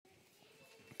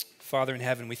Father in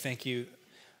heaven, we thank you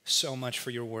so much for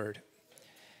your word.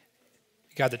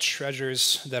 God, the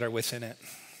treasures that are within it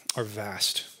are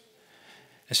vast.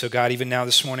 And so, God, even now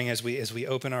this morning, as we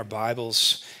open our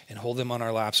Bibles and hold them on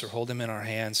our laps or hold them in our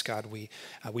hands, God, we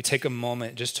take a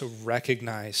moment just to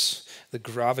recognize the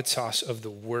gravitas of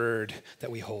the word that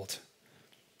we hold.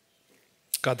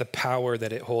 God, the power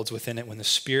that it holds within it when the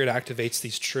Spirit activates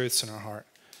these truths in our heart.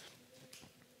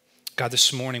 God,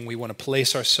 this morning we want to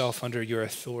place ourselves under your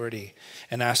authority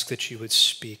and ask that you would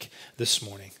speak this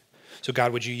morning. So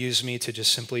God, would you use me to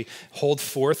just simply hold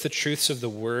forth the truths of the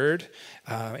word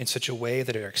in such a way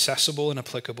that are accessible and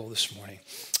applicable this morning,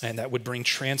 and that would bring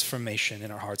transformation in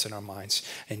our hearts and our minds.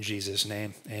 In Jesus'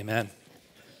 name, amen.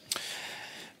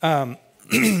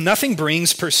 Nothing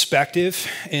brings perspective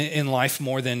in life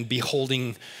more than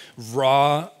beholding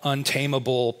raw,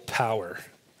 untamable power.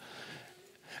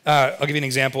 I'll give you an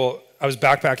example. I was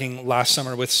backpacking last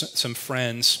summer with some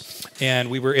friends, and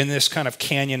we were in this kind of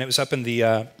canyon. It was up in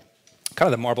the kind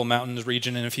of the Marble Mountains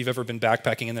region, and if you've ever been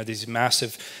backpacking in there, these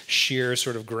massive sheer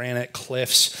sort of granite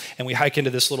cliffs, and we hike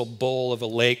into this little bowl of a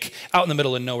lake out in the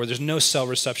middle of nowhere. There's no cell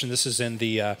reception. This is in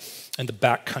the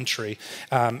back country,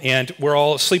 and we're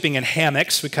all sleeping in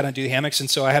hammocks. We kind of do hammocks, and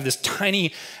so I have this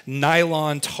tiny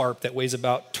nylon tarp that weighs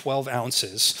about 12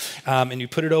 ounces, and you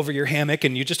put it over your hammock,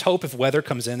 and you just hope if weather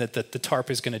comes in that the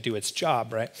tarp is going to do its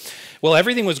job, right? Well,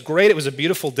 everything was great. It was a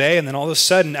beautiful day, and then all of a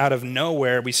sudden, out of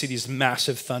nowhere, we see these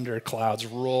massive thunder clouds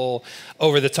roll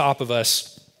over the top of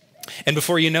us. And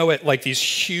before you know it, like these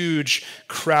huge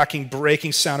cracking,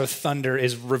 breaking sound of thunder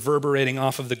is reverberating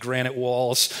off of the granite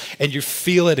walls, and you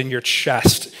feel it in your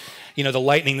chest. You know, the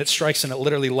lightning that strikes and it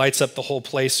literally lights up the whole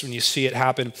place when you see it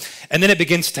happen. And then it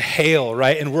begins to hail,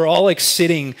 right? And we're all like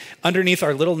sitting underneath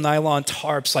our little nylon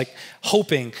tarps, like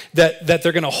hoping that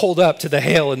they're going to hold up to the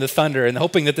hail and the thunder and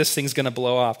hoping that this thing's going to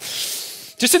blow off.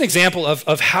 Just an example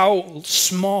of how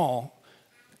small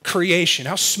creation,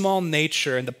 how small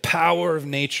nature and the power of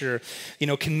nature,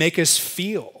 can make us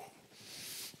feel.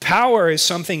 Power is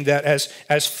something that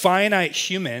as finite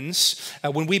humans,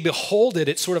 when we behold it,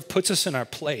 it sort of puts us in our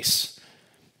place.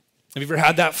 Have you ever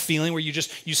had that feeling where you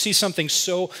see something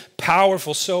so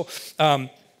powerful, so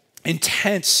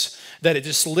intense that it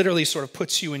just literally sort of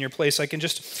puts you in your place? I can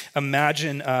just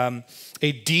imagine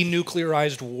a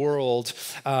denuclearized world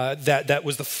that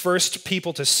was the first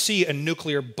people to see a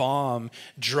nuclear bomb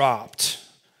dropped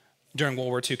during World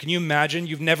War II. Can you imagine?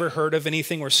 You've never heard of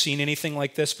anything or seen anything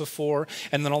like this before,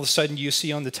 and then all of a sudden you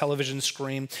see on the television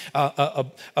screen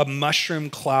a mushroom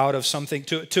cloud of something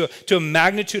to a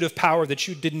magnitude of power that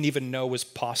you didn't even know was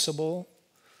possible.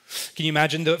 Can you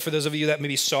imagine, for those of you that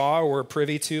maybe saw or were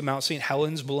privy to Mount St.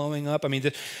 Helens blowing up? I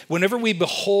mean, whenever we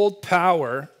behold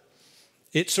power,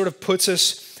 it sort of puts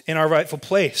us in our rightful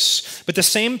place. But the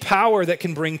same power that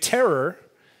can bring terror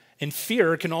and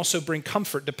fear can also bring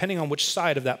comfort, depending on which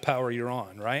side of that power you're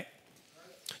on, right?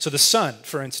 So the sun,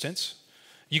 for instance,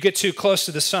 you get too close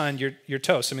to the sun, you're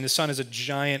toast. I mean, the sun is a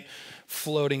giant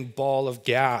floating ball of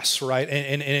gas, right?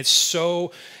 And it's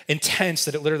so intense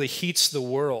that it literally heats the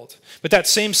world. But that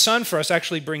same sun for us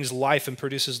actually brings life and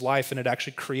produces life, and it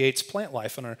actually creates plant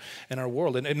life in our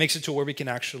world. And it makes it to where we can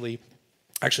actually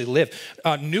live.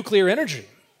 Nuclear energy,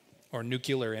 or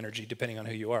nuclear energy, depending on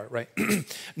who you are, right?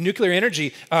 Nuclear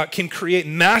energy can create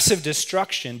massive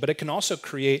destruction, but it can also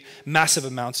create massive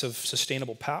amounts of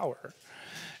sustainable power.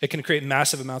 It can create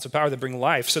massive amounts of power that bring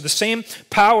life. So the same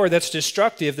power that's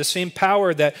destructive, the same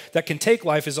power that can take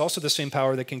life is also the same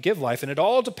power that can give life. And it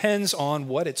all depends on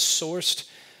what it's sourced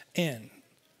in,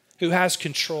 who has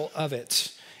control of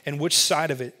it, and which side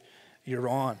of it you're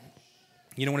on.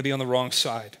 You don't want to be on the wrong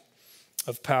side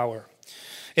of power.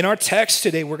 In our text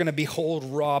today, we're going to behold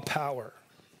raw power.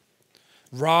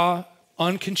 Raw,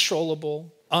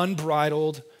 uncontrollable,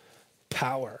 unbridled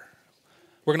power.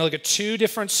 We're going to look at two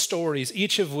different stories,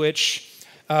 each of which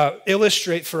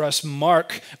illustrate for us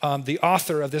Mark, the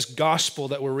author of this gospel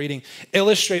that we're reading,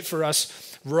 illustrate for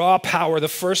us raw power. The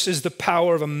first is the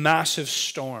power of a massive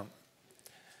storm.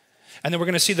 And then we're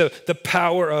going to see the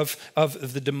power of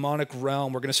the demonic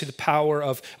realm. We're going to see the power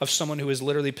of someone who is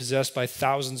literally possessed by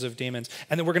thousands of demons.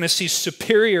 And then we're going to see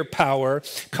superior power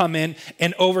come in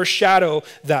and overshadow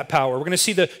that power. We're going to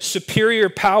see the superior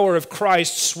power of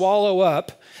Christ swallow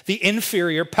up the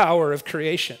inferior power of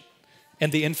creation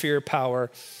and the inferior power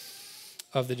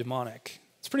of the demonic.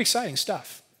 It's pretty exciting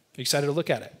stuff. Are you excited to look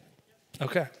at it?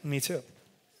 Okay, me too.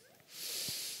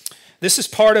 This is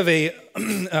part of a,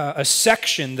 a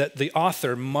section that the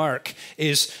author, Mark,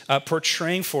 is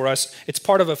portraying for us. It's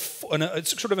part of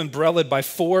it's sort of umbrellaed by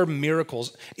 4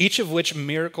 miracles, each of which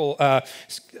miracle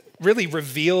really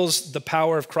reveals the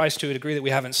power of Christ to a degree that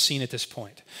we haven't seen at this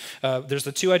point. There's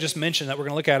the 2 I just mentioned that we're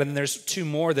going to look at, and then there's 2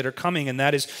 more that are coming, and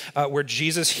that is where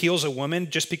Jesus heals a woman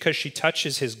just because she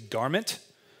touches his garment.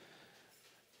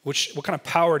 What kind of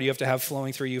power do you have to have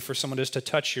flowing through you for someone just to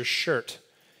touch your shirt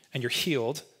and you're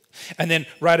healed? And then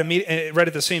right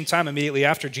at the same time, immediately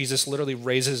after, Jesus literally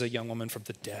raises a young woman from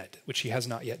the dead, which he has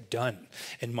not yet done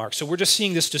in Mark. So we're just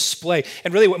seeing this display.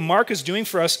 And really what Mark is doing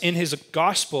for us in his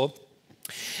gospel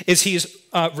is he's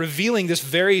revealing this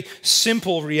very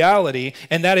simple reality,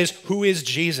 and that is, who is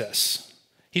Jesus?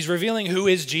 He's revealing who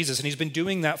is Jesus, and he's been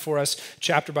doing that for us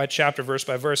chapter by chapter, verse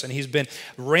by verse, and he's been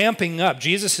ramping up.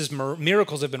 Jesus'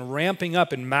 miracles have been ramping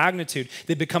up in magnitude.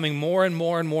 They're becoming more and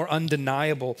more and more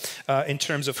undeniable in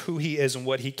terms of who he is and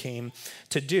what he came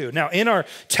to do. Now, in our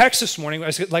text this morning,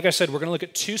 like I said, we're going to look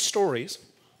at 2 stories.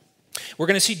 We're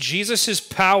going to see Jesus'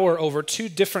 power over 2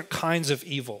 different kinds of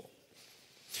evil.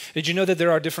 Did you know that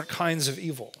there are different kinds of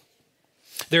evil?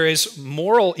 There is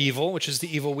moral evil, which is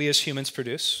the evil we as humans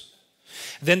produce.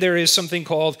 Then there is something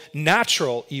called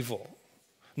natural evil.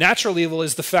 Natural evil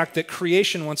is the fact that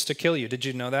creation wants to kill you. Did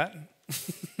you know that?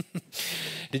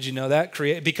 Did you know that?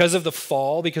 Because of the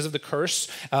fall, because of the curse,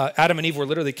 Adam and Eve were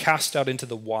literally cast out into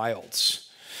the wilds.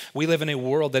 We live in a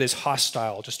world that is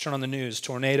hostile. Just turn on the news.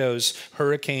 Tornadoes,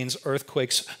 hurricanes,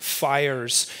 earthquakes,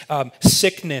 fires,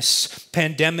 sickness,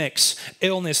 pandemics,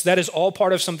 illness. That is all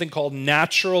part of something called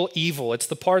natural evil. It's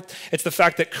the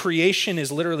fact that creation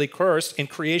is literally cursed, and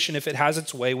creation, if it has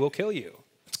its way, will kill you.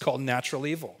 It's called natural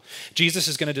evil. Jesus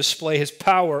is going to display his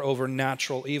power over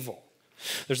natural evil.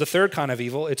 There's a third kind of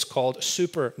evil. It's called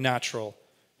supernatural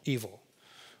evil.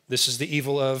 This is the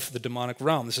evil of the demonic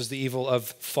realm. This is the evil of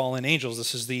fallen angels.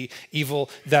 This is the evil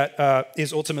that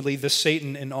is ultimately the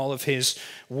Satan in all of his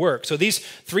work. So these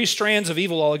 3 strands of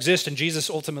evil all exist, and Jesus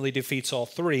ultimately defeats all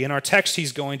 3. In our text,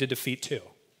 he's going to defeat 2.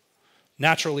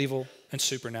 Natural evil and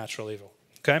supernatural evil.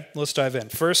 Okay, let's dive in.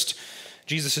 First,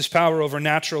 Jesus' power over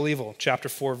natural evil. Chapter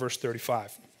 4, verse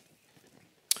 35.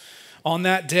 On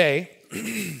that day,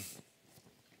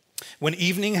 when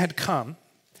evening had come,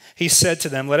 he said to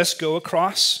them, "Let us go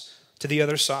across to the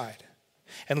other side."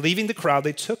 And leaving the crowd,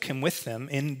 they took him with them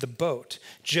in the boat,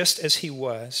 just as he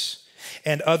was,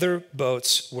 and other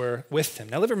boats were with him.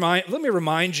 Now, let me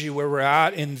remind you where we're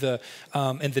at in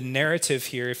the narrative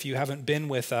here, if you haven't been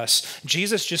with us.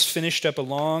 Jesus just finished up a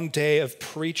long day of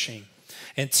preaching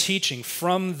and teaching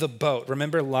from the boat.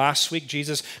 Remember last week,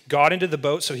 Jesus got into the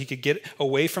boat so he could get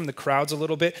away from the crowds a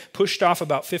little bit, pushed off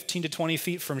about 15 to 20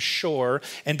 feet from shore,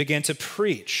 and began to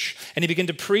preach. And he began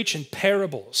to preach in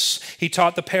parables. He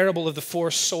taught the parable of the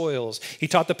 4 soils. He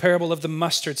taught the parable of the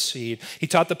mustard seed. He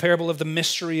taught the parable of the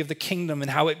mystery of the kingdom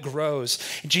and how it grows.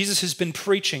 And Jesus has been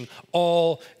preaching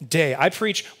all day. I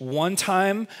preach 1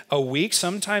 time a week,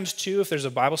 sometimes 2 if there's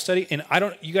a Bible study. And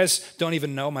you guys don't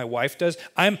even know, my wife does.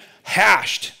 I'm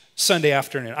hashed Sunday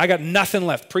afternoon. I got nothing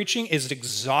left. Preaching is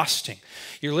exhausting.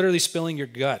 You're literally spilling your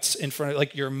guts in front of,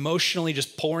 like, you're emotionally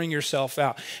just pouring yourself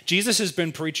out. Jesus has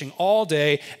been preaching all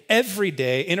day, every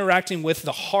day, interacting with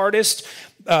the hardest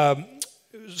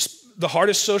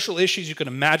social issues you can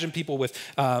imagine. People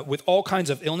with all kinds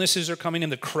of illnesses are coming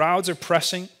in. The crowds are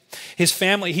pressing. His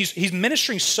family, he's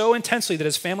ministering so intensely that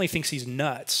his family thinks he's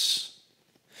nuts.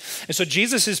 And so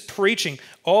Jesus is preaching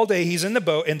all day. He's in the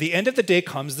boat, and the end of the day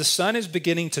comes. The sun is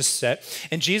beginning to set,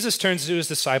 and Jesus turns to his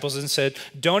disciples and said,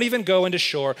 "Don't even go into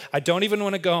shore. I don't even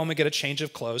want to go home and get a change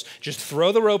of clothes. Just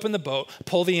throw the rope in the boat,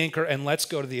 pull the anchor, and let's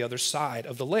go to the other side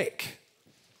of the lake."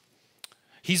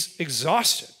 He's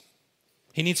exhausted.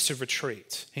 He needs to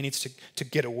retreat. He needs to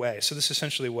get away. So this is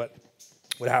essentially what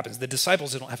happens. The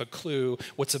disciples don't have a clue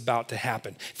what's about to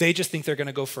happen. They just think they're going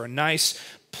to go for a nice,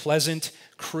 pleasant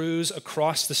cruise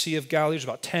across the Sea of Galilee. It's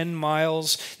about 10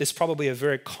 miles. It's probably a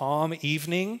very calm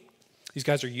evening. These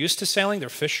guys are used to sailing. They're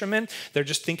fishermen. They're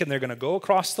just thinking they're going to go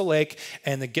across the lake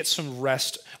and then get some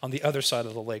rest on the other side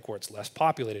of the lake where it's less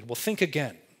populated. Well, think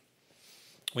again.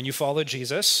 When you follow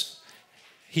Jesus,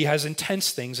 he has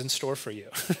intense things in store for you.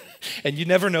 And you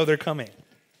never know they're coming.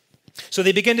 So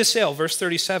they begin to sail, verse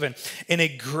 37, and a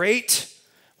great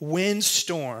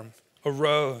windstorm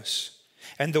arose,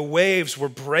 and the waves were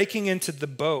breaking into the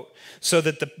boat so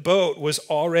that the boat was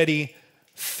already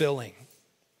filling.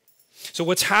 So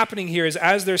what's happening here is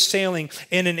as they're sailing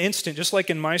in an instant, just like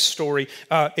in my story,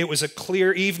 it was a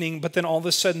clear evening, but then all of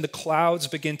a sudden the clouds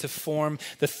begin to form,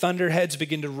 the thunderheads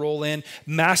begin to roll in,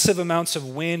 massive amounts of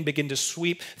wind begin to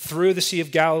sweep through the Sea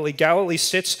of Galilee. Galilee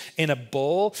sits in a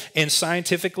bowl, and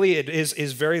scientifically it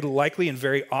is very likely and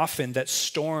very often that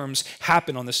storms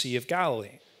happen on the Sea of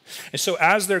Galilee. And so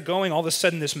as they're going, all of a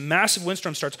sudden this massive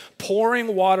windstorm starts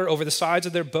pouring water over the sides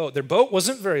of their boat. Their boat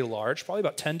wasn't very large, probably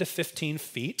about 10 to 15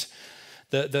 feet.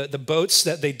 The boats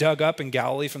that they dug up in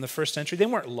Galilee from the first century, they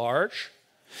weren't large.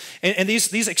 And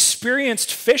these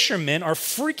experienced fishermen are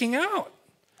freaking out.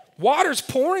 Water's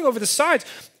pouring over the sides.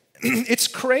 It's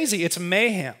crazy. It's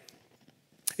mayhem.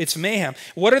 It's mayhem.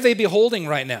 What are they beholding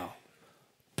right now?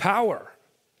 Power.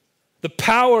 The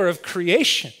power of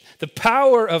creation. The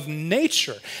power of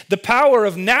nature. The power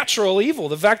of natural evil.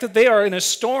 The fact that they are in a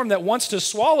storm that wants to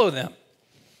swallow them.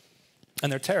 And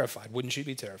they're terrified. Wouldn't you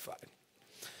be terrified?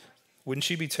 Wouldn't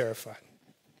she be terrified?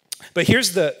 But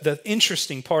here's the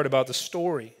interesting part about the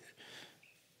story.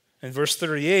 In verse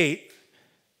 38,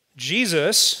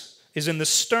 Jesus is in the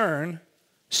stern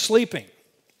sleeping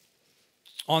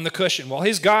on the cushion while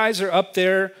his guys are up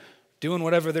there doing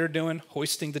whatever they're doing,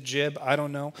 hoisting the jib, I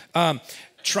don't know,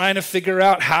 trying to figure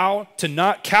out how to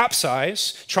not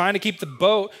capsize, trying to keep the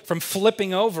boat from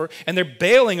flipping over, and they're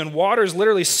bailing, and water is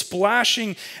literally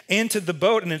splashing into the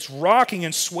boat, and it's rocking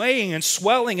and swaying and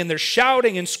swelling, and they're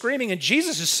shouting and screaming, and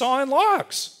Jesus is sawing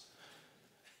logs.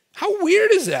 How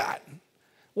weird is that?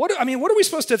 What are we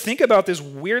supposed to think about this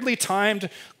weirdly timed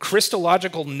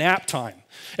Christological nap time?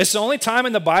 It's the only time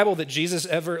in the Bible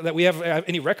that we have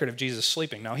any record of Jesus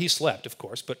sleeping. Now, he slept, of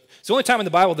course, but it's the only time in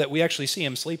the Bible that we actually see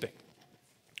him sleeping.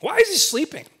 Why is he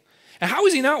sleeping? And how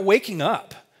is he not waking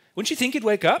up? Wouldn't you think he'd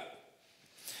wake up?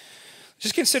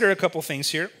 Just consider a couple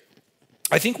things here.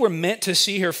 I think we're meant to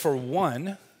see here, for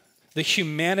one, the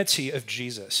humanity of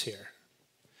Jesus here.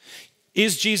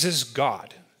 Is Jesus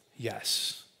God?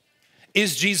 Yes.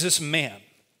 Is Jesus man?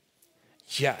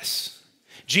 Yes.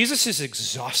 Jesus is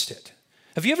exhausted.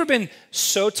 Have you ever been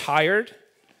so tired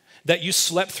that you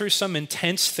slept through some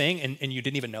intense thing and you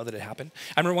didn't even know that it happened?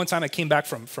 I remember one time I came back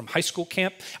from high school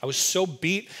camp. I was so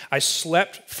beat. I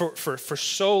slept for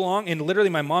so long, and literally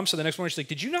my mom said the next morning, she's like,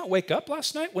 "Did you not wake up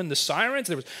last night when the sirens,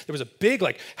 there was a big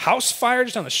house fire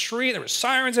just down the street, there were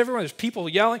sirens everywhere, there's people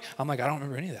yelling." I'm like, I don't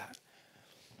remember any of that.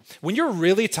 When you're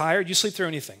really tired, you sleep through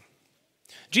anything.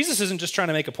 Jesus isn't just trying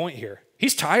to make a point here.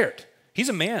 He's tired. He's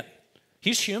a man.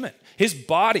 He's human. His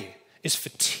body is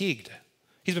fatigued.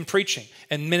 He's been preaching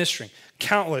and ministering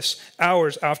countless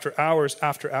hours after hours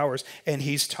after hours, and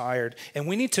he's tired. And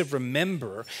we need to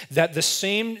remember that the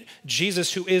same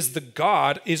Jesus who is the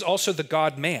God is also the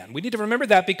God-man. We need to remember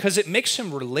that because it makes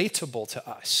him relatable to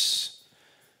us.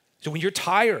 So when you're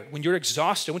tired, when you're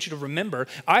exhausted, I want you to remember,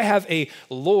 I have a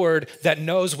Lord that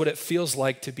knows what it feels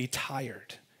like to be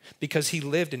tired because he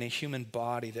lived in a human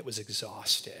body that was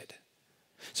exhausted.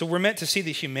 So we're meant to see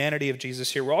the humanity of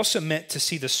Jesus here. We're also meant to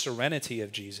see the serenity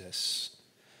of Jesus.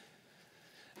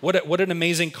 What an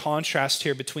amazing contrast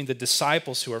here between the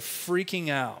disciples who are freaking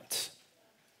out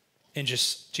and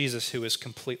just Jesus who is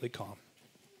completely calm,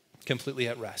 completely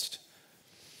at rest.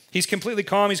 He's completely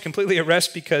calm, he's completely at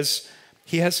rest because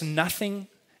he has nothing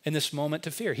in this moment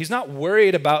to fear. He's not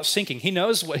worried about sinking. He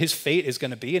knows what his fate is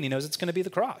going to be, and he knows it's going to be the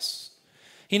cross.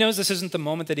 He knows this isn't the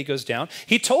moment that he goes down.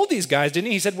 He told these guys, didn't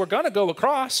he? He said, we're going to go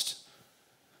across.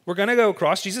 We're going to go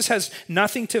across. Jesus has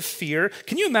nothing to fear.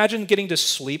 Can you imagine getting to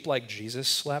sleep like Jesus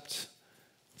slept?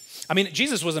 I mean,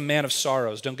 Jesus was a man of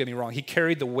sorrows, don't get me wrong. He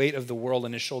carried the weight of the world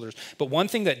on his shoulders. But one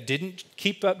thing that didn't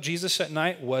keep up Jesus at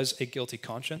night was a guilty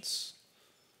conscience.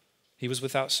 He was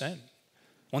without sin.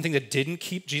 One thing that didn't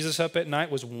keep Jesus up at night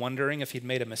was wondering if he'd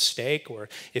made a mistake or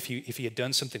if he had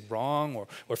done something wrong or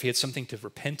if he had something to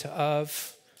repent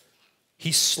of.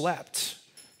 He slept.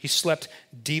 He slept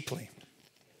deeply.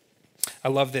 I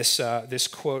love this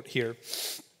quote here,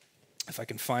 if I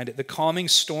can find it. The calming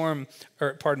storm,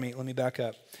 let me back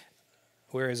up.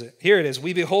 Where is it? Here it is.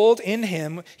 We behold in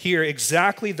him here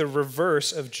exactly the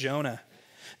reverse of Jonah,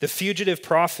 the fugitive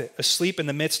prophet, asleep in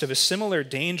the midst of a similar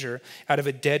danger out of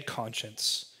a dead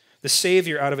conscience, the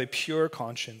Savior out of a pure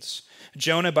conscience.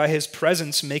 Jonah, by his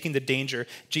presence, making the danger,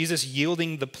 Jesus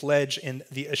yielding the pledge and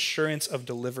the assurance of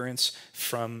deliverance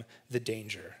from the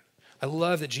danger. I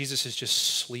love that Jesus is just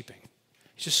sleeping.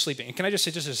 He's just sleeping. And can I just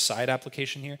say, just a side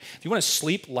application here? If you want to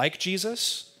sleep like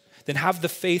Jesus, then have the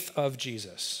faith of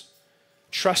Jesus.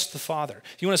 Trust the Father.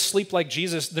 If you want to sleep like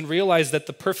Jesus, then realize that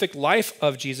the perfect life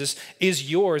of Jesus is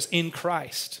yours in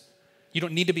Christ. You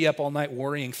don't need to be up all night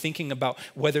worrying, thinking about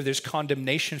whether there's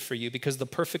condemnation for you because the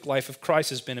perfect life of Christ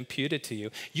has been imputed to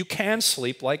you. You can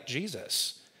sleep like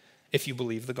Jesus if you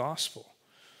believe the gospel.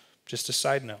 Just a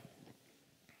side note.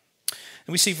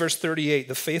 And we see verse 38,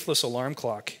 the faithless alarm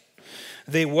clock.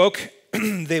 They woke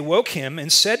him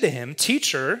and said to him,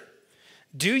 "Teacher,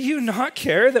 do you not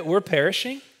care that we're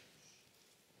perishing?"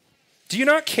 Do you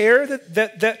not care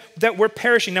that we're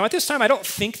perishing? Now, at this time, I don't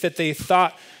think that they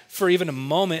thought for even a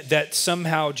moment that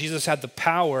somehow Jesus had the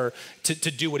power to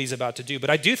do what he's about to do. But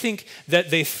I do think that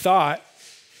they thought,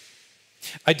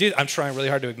 I'm trying really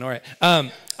hard to ignore it.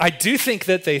 I do think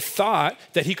that they thought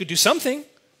that he could do something,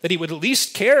 that he would at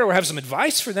least care or have some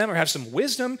advice for them or have some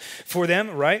wisdom for them,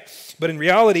 right? But in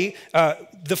reality,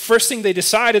 the first thing they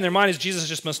decide in their mind is Jesus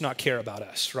just must not care about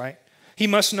us, right? He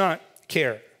must not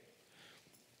care.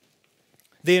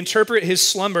 They interpret his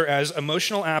slumber as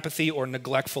emotional apathy or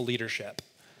neglectful leadership.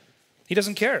 He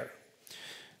doesn't care.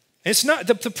 It's not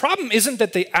the problem isn't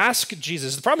that they asked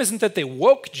Jesus. The problem isn't that they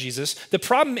woke Jesus. The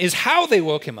problem is how they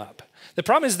woke him up. The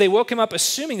problem is they woke him up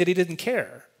assuming that he didn't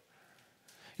care.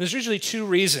 There's usually two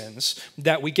reasons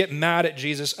that we get mad at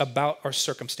Jesus about our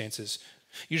circumstances.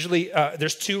 Usually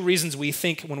there's two reasons we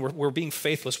think when we're being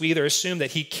faithless. We either assume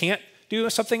that he can't do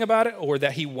something about it or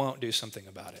that he won't do something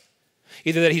about it.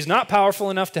 Either that he's not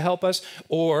powerful enough to help us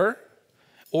or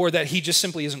that he just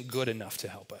simply isn't good enough to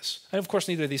help us. And of course,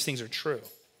 neither of these things are true.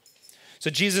 So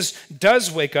Jesus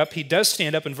does wake up. He does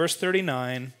stand up in verse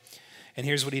 39. And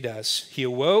here's what he does. He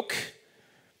awoke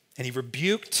and he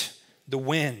rebuked the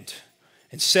wind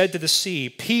and said to the sea,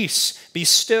 "Peace, be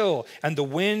still." And the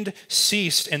wind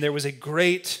ceased and there was a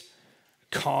great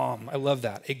calm. I love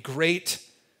that. A great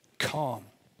calm.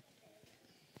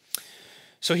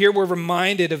 So here we're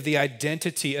reminded of the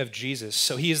identity of Jesus.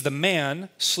 So he is the man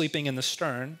sleeping in the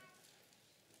stern,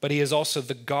 but he is also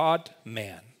the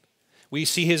God-man. We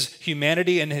see his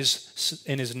humanity in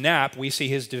his nap. We see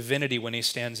his divinity when he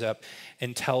stands up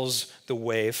and tells the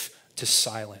wave to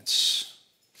silence.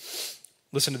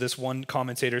 Listen to this. One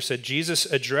commentator said, Jesus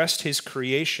addressed his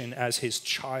creation as his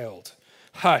child.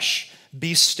 "Hush,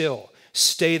 be still,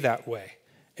 stay that way."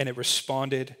 And it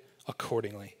responded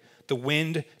accordingly. The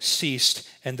wind ceased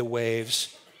and the waves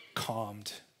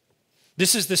calmed.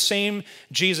 This is the same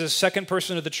Jesus, second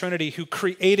person of the Trinity, who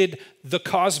created the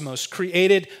cosmos,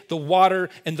 created the water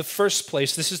in the first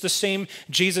place. This is the same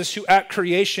Jesus who at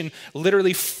creation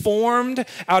literally formed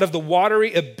out of the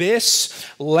watery abyss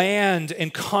land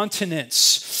and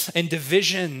continents and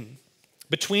division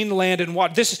between land and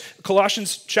water. This is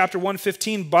Colossians chapter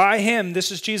 1:15. By him,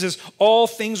 this is Jesus, all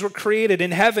things were created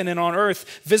in heaven and on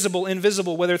earth, visible,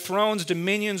 invisible, whether thrones,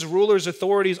 dominions, rulers,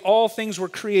 authorities, all things were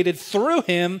created through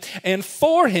him and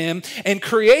for him. And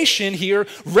creation here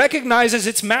recognizes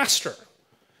its master.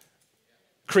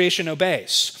 Creation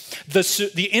obeys.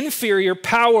 The inferior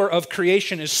power of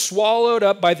creation is swallowed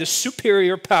up by the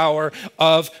superior power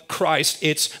of Christ,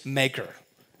 its maker.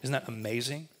 Isn't that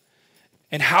amazing?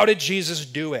 And how did Jesus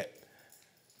do it?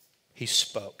 He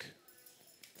spoke.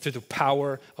 Through the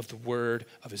power of the word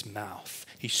of his mouth.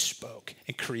 He spoke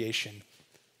and creation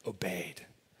obeyed.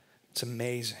 It's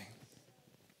amazing.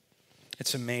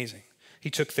 It's amazing. He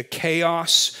took the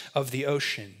chaos of the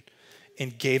ocean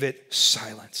and gave it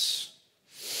silence.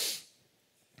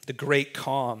 The great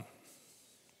calm.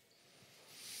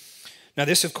 Now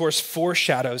this, of course,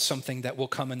 foreshadows something that will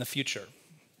come in the future.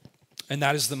 And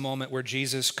that is the moment where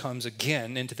Jesus comes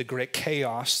again into the great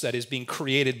chaos that is being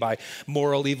created by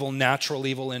moral evil, natural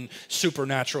evil, and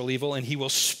supernatural evil. And he will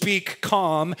speak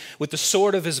calm with the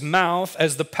sword of his mouth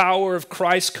as the power of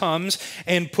Christ comes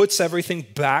and puts everything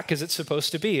back as it's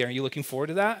supposed to be. Are you looking forward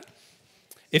to that?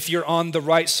 If you're on the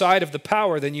right side of the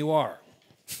power, then you are.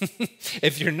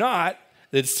 If you're not,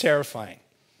 it's terrifying.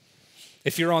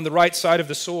 If you're on the right side of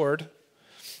the sword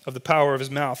of the power of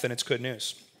his mouth, then it's good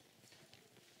news.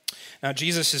 Now,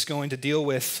 Jesus is going to deal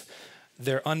with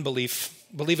their unbelief.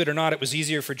 Believe it or not, it was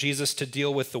easier for Jesus to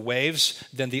deal with the waves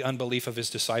than the unbelief of his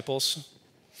disciples.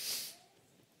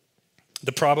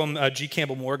 The problem, G.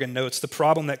 Campbell Morgan notes, the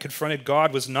problem that confronted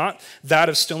God was not that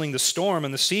of stilling the storm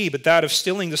in the sea, but that of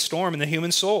stilling the storm in the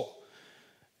human soul.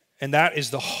 And that is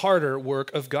the harder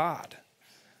work of God.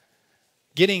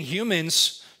 Getting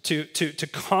humans to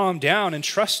calm down and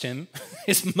trust him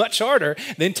is much harder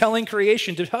than telling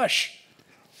creation to hush.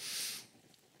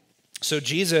 So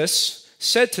Jesus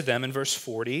said to them in verse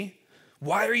 40,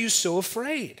 "Why are you so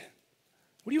afraid?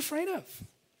 What are you afraid of?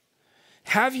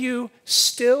 Have you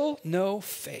still no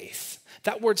faith?"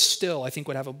 That word still, I think,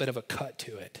 would have a bit of a cut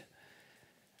to it.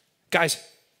 Guys,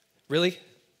 really?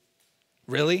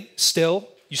 Really? Still?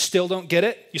 You still don't get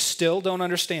it? You still don't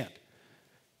understand?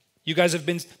 You guys have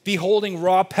been beholding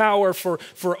raw power for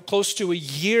close to a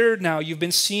year now. You've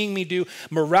been seeing me do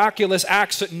miraculous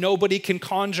acts that nobody can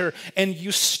conjure, and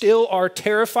you still are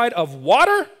terrified of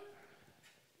water?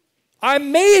 I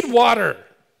made water.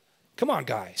 Come on,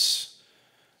 guys.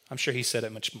 I'm sure he said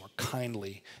it much more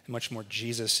kindly and much more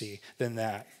Jesus-y than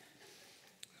that.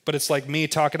 But it's like me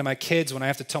talking to my kids when I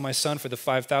have to tell my son for the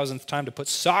 5,000th time to put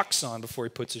socks on before he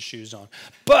puts his shoes on.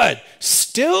 Bud,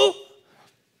 still?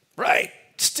 Right.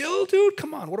 Still, dude?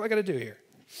 Come on, what do I got to do here?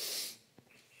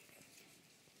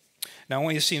 Now, I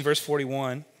want you to see in verse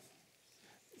 41,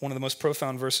 one of the most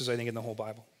profound verses, I think, in the whole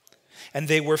Bible. And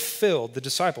they were filled, the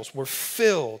disciples were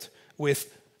filled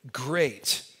with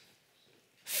great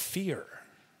fear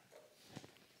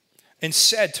and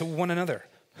said to one another,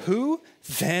 who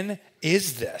then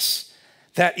is this,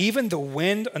 that even the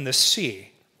wind and the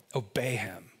sea obey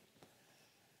him?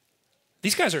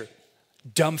 These guys are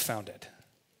dumbfounded.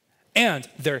 And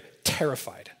they're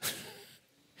terrified.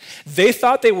 They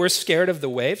thought they were scared of the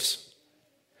waves.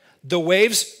 The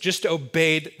waves just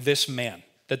obeyed this man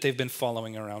that they've been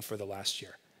following around for the last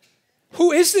year.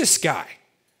 Who is this guy?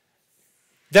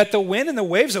 That the wind and the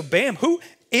waves obey him? Who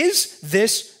is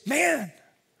this man?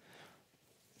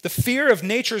 The fear of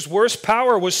nature's worst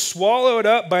power was swallowed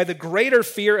up by the greater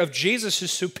fear of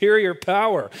Jesus' superior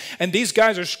power. And these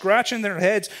guys are scratching their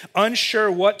heads,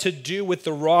 unsure what to do with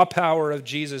the raw power of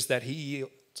Jesus that he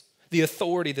yields, the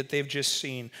authority that they've just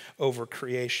seen over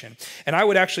creation. And I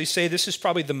would actually say this is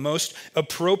probably the most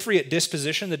appropriate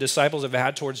disposition the disciples have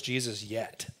had towards Jesus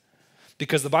yet.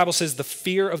 Because the Bible says the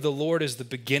fear of the Lord is the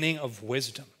beginning of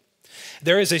wisdom.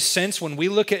 There is a sense when we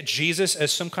look at Jesus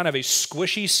as some kind of a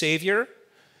squishy savior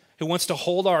who wants to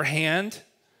hold our hand,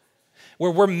 where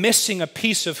we're missing a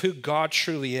piece of who God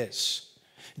truly is.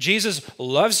 Jesus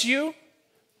loves you,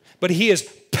 but he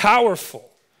is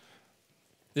powerful.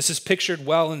 This is pictured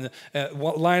well in the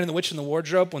Lion and the Witch and the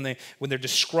Wardrobe when they're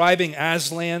describing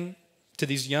Aslan to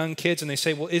these young kids, and they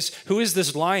say, well, who is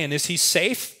this lion? Is he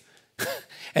safe?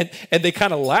 and they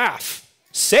kind of laugh.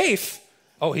 Safe?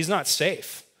 Oh, he's not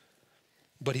safe,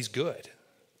 but he's good.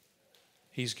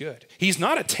 He's good. He's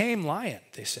not a tame lion,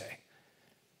 they say.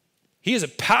 He is a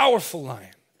powerful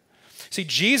lion. See,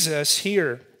 Jesus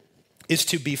here is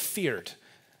to be feared.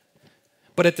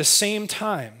 But at the same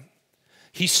time,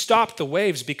 he stopped the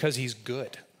waves because he's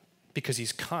good, because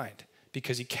he's kind,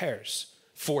 because he cares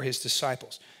for his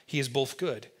disciples. He is both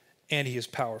good and he is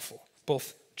powerful.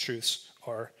 Both truths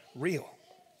are real.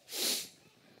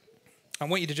 I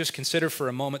want you to just consider for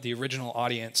a moment the original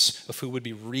audience of who would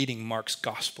be reading Mark's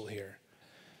gospel here.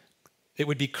 It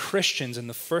would be Christians in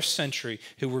the first century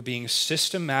who were being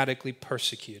systematically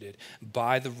persecuted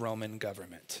by the Roman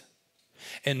government.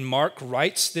 And Mark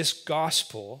writes this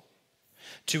gospel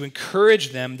to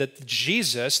encourage them that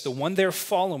Jesus, the one they're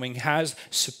following, has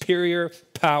superior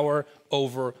power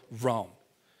over Rome.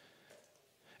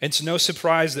 It's no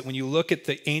surprise that when you look at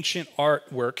the ancient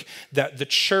artwork, that the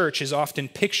church is often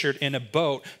pictured in a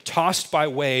boat tossed by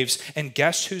waves, and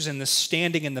guess who's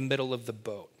standing in the middle of the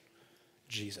boat?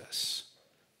 Jesus.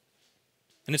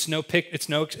 And it's no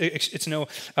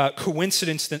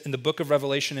coincidence that in the book of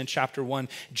Revelation in chapter 1,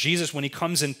 Jesus, when he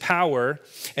comes in power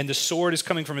and the sword is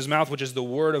coming from his mouth, which is the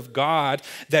word of God,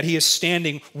 that he is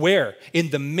standing where?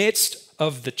 In the midst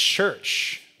of the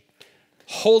church,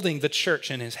 holding the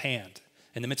church in his hand,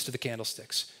 in the midst of the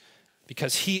candlesticks,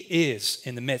 because he is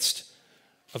in the midst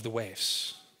of the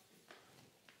waves.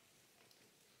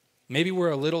 Maybe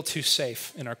we're a little too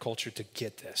safe in our culture to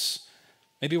get this.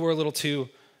 Maybe we're a little too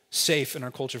safe in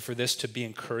our culture for this to be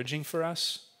encouraging for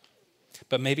us.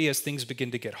 But maybe as things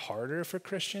begin to get harder for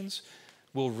Christians,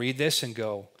 we'll read this and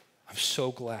go, I'm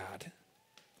so glad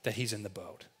that he's in the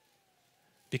boat.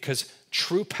 Because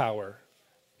true power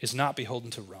is not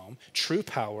beholden to Rome. True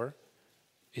power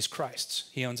is Christ's.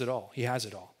 He owns it all. He has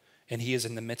it all. And he is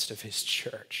in the midst of his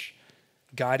church,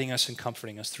 guiding us and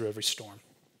comforting us through every storm.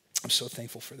 I'm so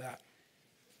thankful for that.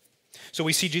 So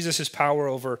we see Jesus' power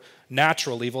over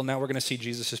natural evil. Now we're going to see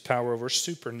Jesus' power over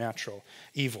supernatural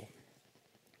evil.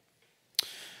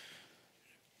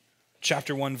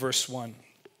 Chapter 1, verse 1.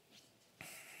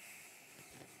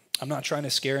 I'm not trying to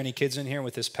scare any kids in here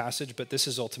with this passage, but this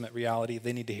is ultimate reality.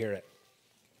 They need to hear it.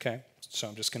 Okay? So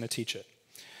I'm just going to teach it.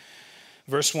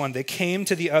 Verse 1, they came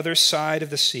to the other side of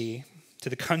the sea, to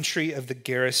the country of the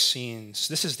Gerasenes.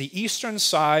 This is the eastern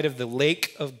side of the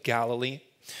Lake of Galilee.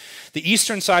 The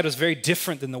eastern side was very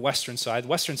different than the western side. The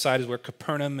western side is where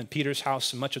Capernaum and Peter's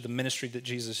house and much of the ministry that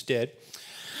Jesus did.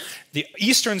 The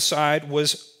eastern side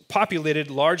was populated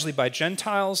largely by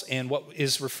Gentiles and what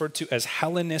is referred to as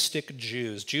Hellenistic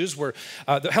Jews.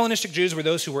 The Hellenistic Jews were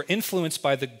those who were influenced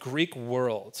by the Greek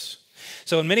world.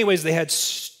 So in many ways, they had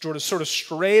sort of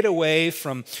strayed away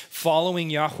from following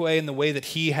Yahweh in the way that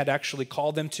he had actually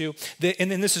called them to. And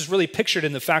then this is really pictured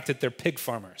in the fact that they're pig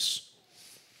farmers.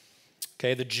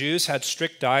 Okay, the Jews had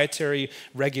strict dietary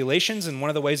regulations, and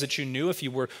one of the ways that you knew if you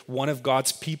were one of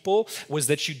God's people was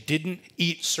that you didn't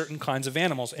eat certain kinds of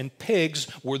animals, and pigs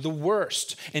were the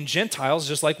worst. And Gentiles,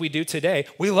 just like we do today,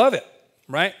 we love it,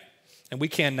 right? And we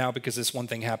can now because this one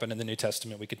thing happened in the New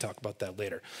Testament. We could talk about that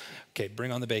later. Okay,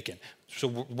 bring on the bacon. So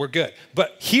we're good.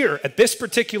 But here, at this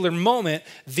particular moment,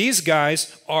 these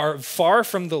guys are far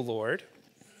from the Lord.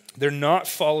 They're not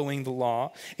following the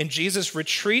law. And Jesus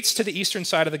retreats to the eastern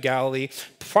side of the Galilee,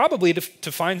 probably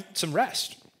to find some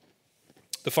rest.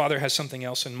 The Father has something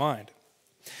else in mind.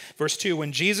 Verse 2,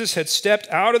 when Jesus had stepped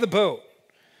out of the boat,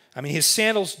 his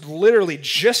sandals literally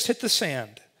just hit the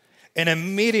sand, and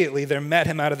immediately there met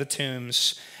him out of the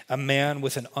tombs a man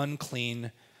with an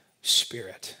unclean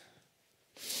spirit.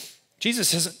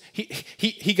 Jesus isn't,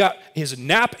 he got his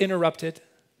nap interrupted.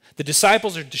 The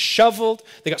disciples are disheveled.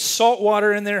 They got salt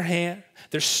water in their hand.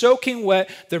 They're soaking wet.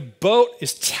 Their boat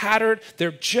is tattered. They're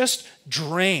just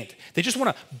drained. They just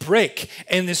want to break.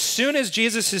 And as soon as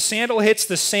Jesus' sandal hits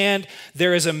the sand,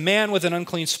 there is a man with an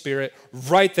unclean spirit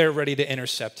right there ready to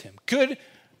intercept him. Good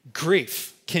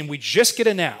grief. Can we just get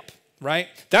a nap, right?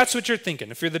 That's what you're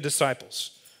thinking if you're the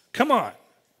disciples. Come on.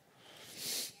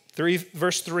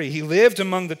 Verse 3, he lived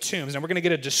among the tombs. Now we're going to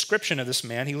get a description of this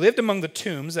man. He lived among the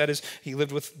tombs, that is, he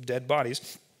lived with dead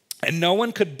bodies, and no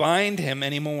one could bind him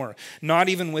anymore, not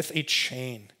even with a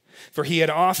chain. For he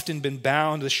had often been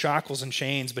bound with shackles and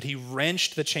chains, but he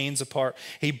wrenched the chains apart.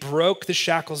 He broke the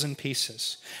shackles in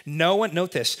pieces.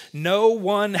 Note this, no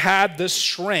one had the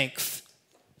strength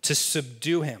to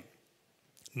subdue him.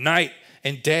 Night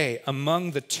and day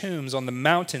among the tombs on the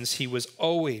mountains, he was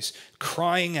always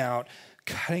crying out,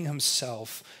 cutting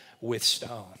himself with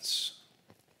stones.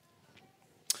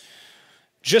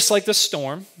 Just like the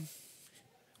storm,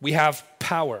 we have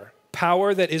power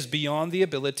that is beyond the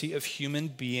ability of human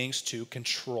beings to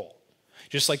control.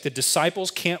 Just like the disciples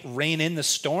can't rein in the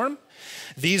storm,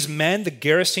 these men, the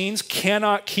Gerasenes,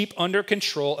 cannot keep under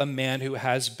control a man who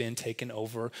has been taken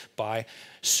over by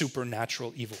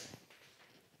supernatural evil.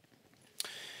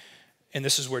 And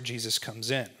this is where Jesus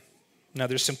comes in. Now,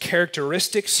 there's some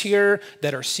characteristics here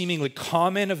that are seemingly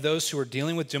common of those who are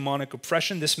dealing with demonic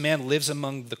oppression. This man lives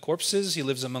among the corpses. He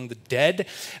lives among the dead.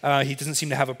 He doesn't seem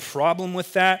to have a problem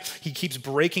with that. He keeps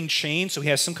breaking chains, so he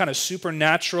has some kind of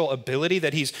supernatural ability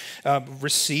that he's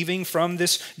receiving from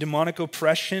this demonic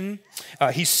oppression.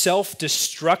 He's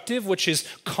self-destructive, which is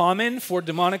common for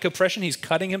demonic oppression. He's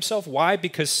cutting himself. Why?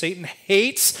 Because Satan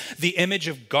hates the image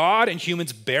of God and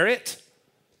humans bear it.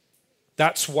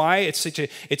 That's why it's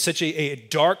such a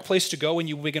dark place to go when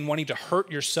you begin wanting to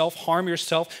hurt yourself, harm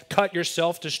yourself, cut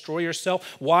yourself, destroy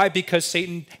yourself. Why? Because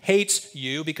Satan hates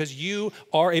you, because you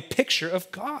are a picture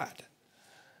of God.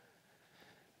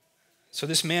 So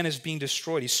this man is being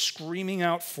destroyed. He's screaming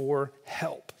out for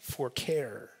help, for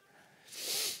care.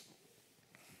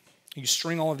 You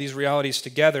string all of these realities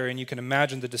together, and you can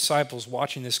imagine the disciples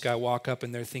watching this guy walk up,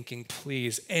 and they're thinking,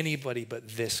 please, anybody but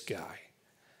this guy.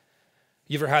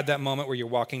 You ever had that moment where you're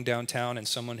walking downtown and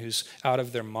someone who's out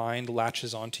of their mind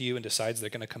latches onto you and decides they're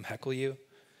going to come heckle you?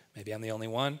 Maybe I'm the only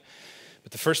one.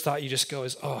 But the first thought you just go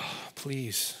is, oh,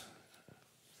 please.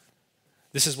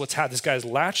 This is what's happened. This guy's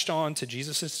latched on to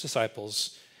Jesus'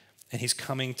 disciples, and he's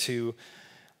coming to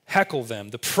heckle them.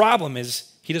 The problem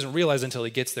is he doesn't realize until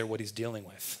he gets there what he's dealing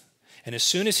with. And as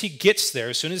soon as he gets there,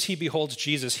 as soon as he beholds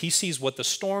Jesus, he sees what the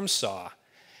storm saw,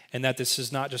 and that this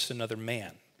is not just another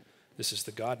man. This is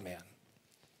the God-man.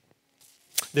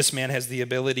 This man has the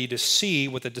ability to see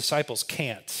what the disciples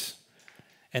can't,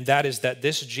 and that is that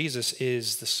this Jesus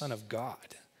is the Son of God,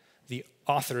 the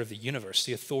author of the universe,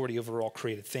 the authority over all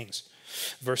created things.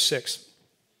 Verse 6,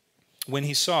 when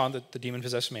he saw the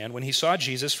demon-possessed man, when he saw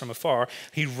Jesus from afar,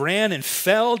 he ran and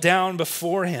fell down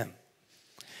before him.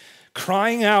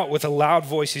 Crying out with a loud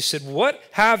voice, he said, "What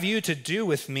have you to do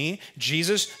with me,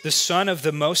 Jesus, the Son of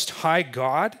the Most High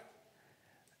God?"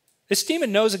 This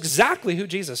demon knows exactly who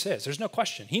Jesus is. There's no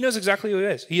question. He knows exactly who he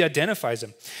is. He identifies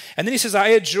him. And then he says, "I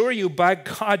adjure you, by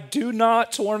God, do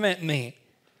not torment me."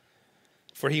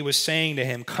 For he was saying to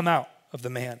him, "Come out of the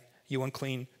man, you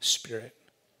unclean spirit."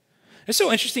 It's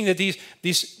so interesting that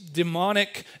these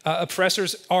demonic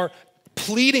oppressors are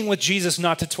pleading with Jesus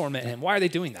not to torment him. Why are they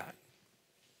doing that?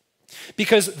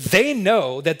 Because they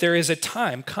know that there is a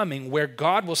time coming where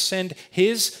God will send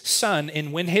his son,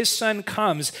 and when his son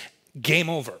comes, Game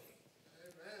over.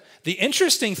 The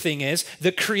interesting thing is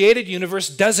the created universe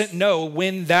doesn't know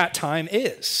when that time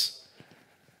is.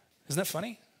 Isn't that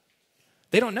funny?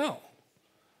 They don't know.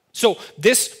 So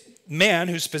this man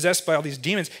who's possessed by all these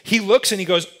demons, he looks and he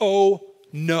goes, oh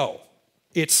no,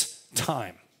 it's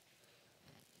time.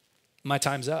 My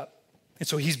time's up. And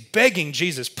so he's begging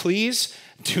Jesus, please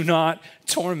do not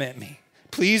torment me.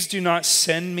 Please do not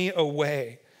send me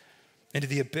away into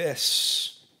the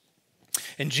abyss.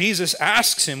 And Jesus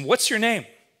asks him, what's your name?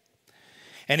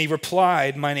 And he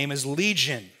replied, my name is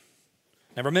Legion.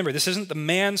 Now remember, this isn't the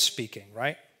man speaking,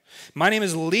 right? My name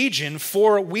is Legion,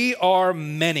 for we are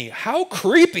many. How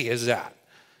creepy is that?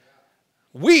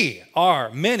 We are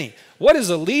many. What is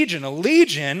a legion? A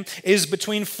legion is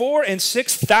between 4,000 and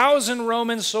 6,000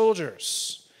 Roman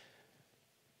soldiers.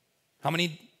 How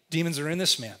many demons are in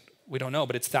this man? We don't know,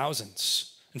 but it's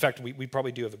thousands. In fact, we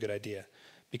probably do have a good idea,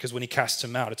 because when he casts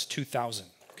them out, it's 2,000,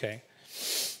 okay?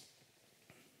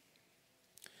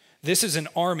 This is an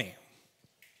army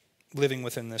living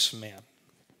within this man.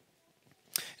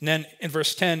 And then in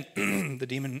verse 10,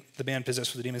 the man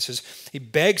possessed with the demon says, he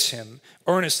begs him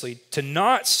earnestly to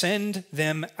not send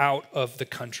them out of the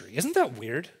country. Isn't that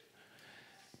weird?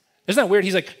 Isn't that weird?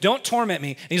 He's like, don't torment me.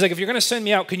 And he's like, if you're going to send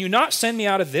me out, can you not send me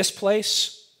out of this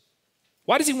place?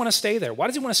 Why does he want to stay there? Why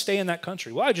does he want to stay in that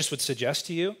country? Well, I just would suggest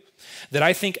to you that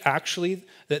I think actually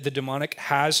that the demonic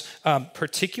has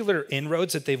particular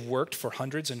inroads that they've worked for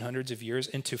hundreds and hundreds of years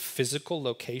into physical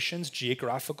locations,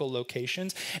 geographical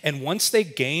locations. And once they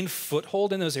gain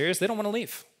foothold in those areas, they don't want to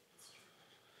leave.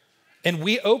 And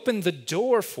we open the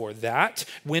door for that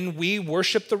when we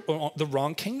worship the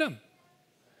wrong kingdom.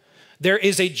 There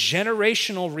is a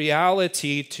generational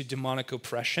reality to demonic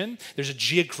oppression. There's a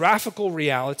geographical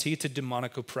reality to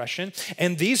demonic oppression.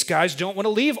 And these guys don't want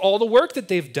to leave all the work that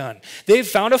they've done. They've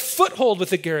found a foothold with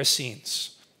the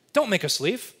Gerasenes. Don't make us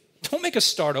leave. Don't make us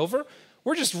start over.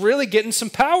 We're just really getting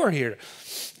some power here.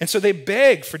 And so they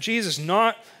beg for Jesus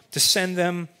not to send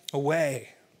them away.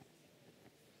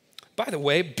 By the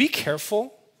way, be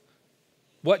careful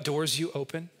what doors you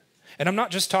open. And I'm not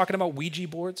just talking about Ouija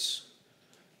boards.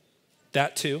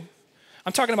 That too.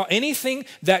 I'm talking about anything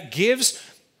that gives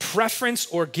preference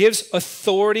or gives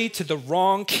authority to the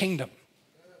wrong kingdom.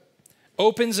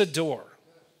 Opens a door.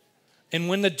 And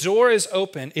when the door is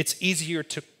open, it's easier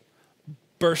to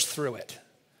burst through it.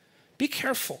 Be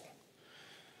careful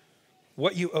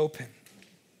what you open.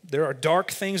 There are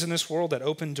dark things in this world that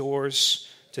open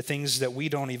doors to things that we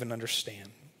don't even understand.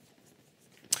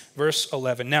 Verse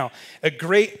 11, now a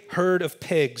great herd of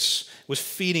pigs was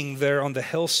feeding there on the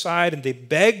hillside, and they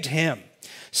begged him,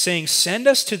 saying, send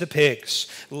us to the pigs,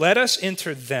 let us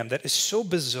enter them. That is so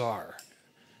bizarre,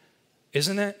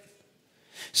 isn't it?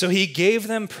 So he gave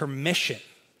them permission.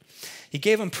 He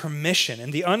gave them permission,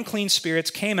 and the unclean spirits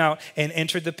came out and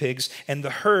entered the pigs, and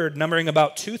the herd, numbering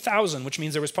about 2,000, which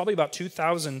means there was probably about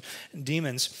 2,000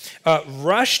 demons,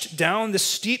 rushed down the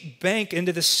steep bank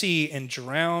into the sea and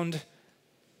drowned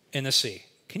in the sea.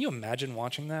 Can you imagine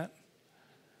watching that?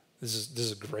 This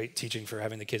is a great teaching for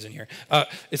having the kids in here.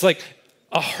 It's like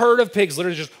a herd of pigs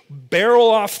literally just barrel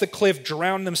off the cliff,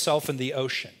 drown themselves in the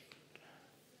ocean.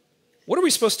 What are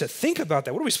we supposed to think about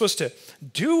that? What are we supposed to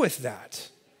do with that?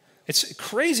 It's the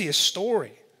craziest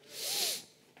story.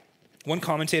 One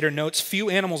commentator notes, few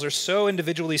animals are so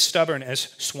individually stubborn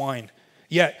as swine,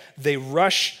 yet they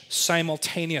rush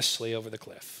simultaneously over the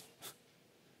cliff.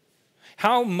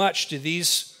 How much do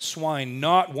these swine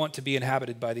not want to be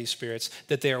inhabited by these spirits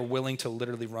that they are willing to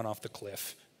literally run off the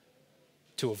cliff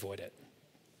to avoid it?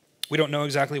 We don't know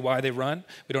exactly why they run.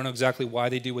 We don't know exactly why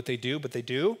they do what they do, but they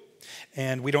do.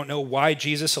 And we don't know why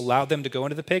Jesus allowed them to go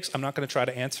into the pigs. I'm not going to try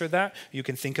to answer that. You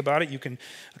can think about it. You can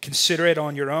consider it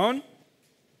on your own.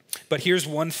 But here's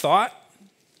one thought.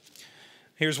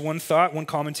 One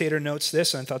commentator notes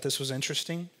this, and I thought this was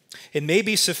interesting. It may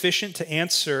be sufficient to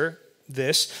answer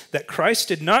this, that Christ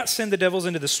did not send the devils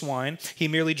into the swine. He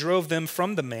merely drove them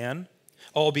from the man.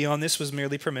 All beyond this was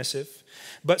merely permissive.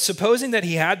 But supposing that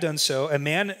he had done so, a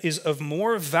man is of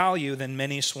more value than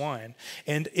many swine.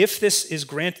 And if this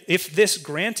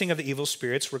granting of the evil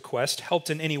spirit's request helped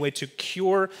in any way to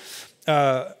cure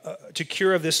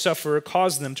of this sufferer,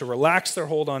 caused them to relax their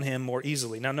hold on him more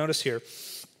easily. Now notice here,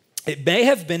 it may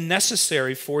have been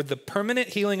necessary for the permanent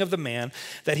healing of the man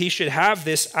that he should have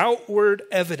this outward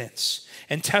evidence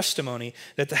and testimony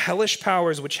that the hellish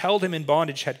powers which held him in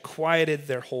bondage had quieted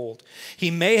their hold.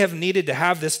 He may have needed to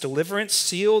have this deliverance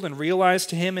sealed and realized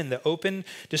to him in the open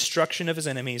destruction of his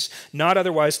enemies, not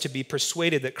otherwise to be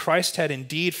persuaded that Christ had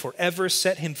indeed forever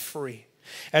set him free.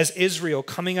 As Israel,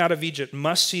 coming out of Egypt,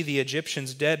 must see the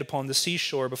Egyptians dead upon the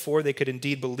seashore before they could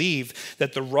indeed believe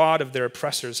that the rod of their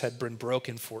oppressors had been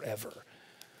broken forever.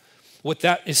 What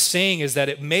that is saying is that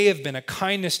it may have been a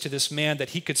kindness to this man that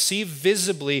he could see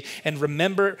visibly and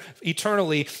remember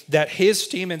eternally that his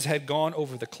demons had gone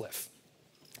over the cliff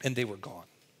and they were gone,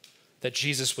 that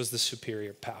Jesus was the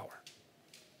superior power.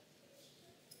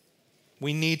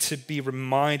 We need to be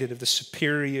reminded of the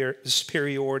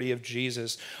superiority of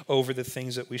Jesus over the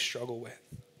things that we struggle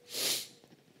with.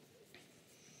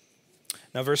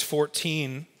 Now, verse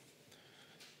 14,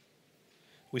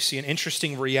 we see an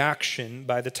interesting reaction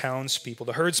by the townspeople.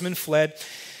 The herdsmen fled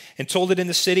and told it in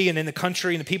the city and in the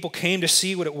country, and the people came to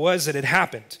see what it was that had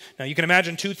happened. Now, you can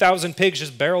imagine 2,000 pigs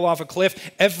just barrel off a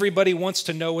cliff. Everybody wants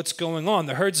to know what's going on.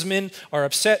 The herdsmen are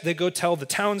upset. They go tell the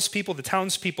townspeople. The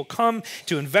townspeople come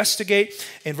to investigate.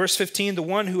 In verse 15, the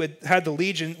one who had the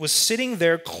legion was sitting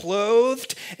there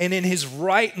clothed and in his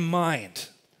right mind.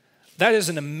 That is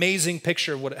an amazing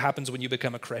picture of what happens when you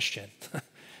become a Christian.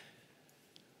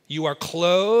 You are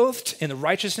clothed in the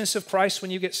righteousness of Christ when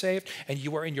you get saved, and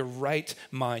you are in your right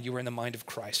mind. You are in the mind of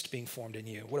Christ being formed in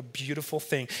you. What a beautiful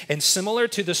thing. And similar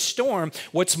to the storm,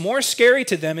 what's more scary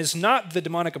to them is not the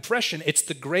demonic oppression, it's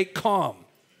the great calm.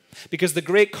 Because the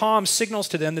great calm signals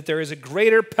to them that there is a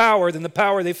greater power than the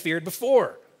power they feared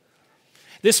before.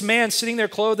 This man sitting there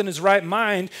clothed in his right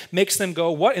mind makes them go,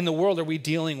 what in the world are we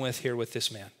dealing with here with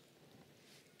this man?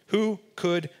 Who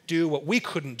could do what we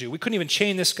couldn't do? We couldn't even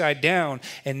chain this guy down,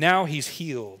 and now he's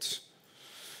healed.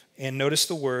 And notice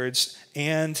the words,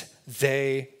 and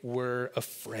they were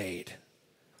afraid.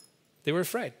 They were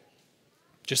afraid,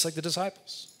 just like the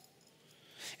disciples.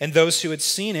 And those who had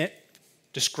seen it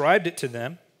described it to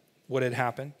them, what had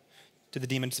happened to the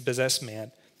demon-possessed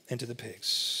man and to the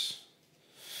pigs.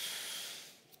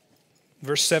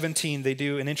 Verse 17, they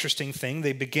do an interesting thing.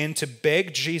 They begin to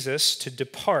beg Jesus to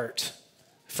depart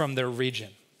from their region.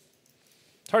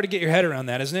 It's hard to get your head around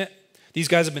that, isn't it? These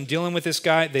guys have been dealing with this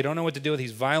guy. They don't know what to do with.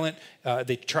 He's violent.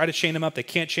 They try to chain him up. They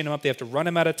can't chain him up. They have to run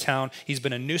him out of town. He's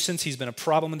been a nuisance. He's been a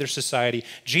problem in their society.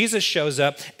 Jesus shows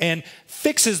up and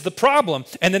fixes the problem.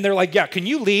 And then they're like, yeah, can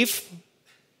you leave?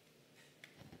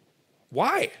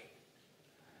 Why?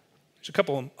 There's a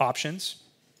couple of options.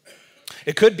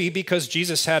 It could be because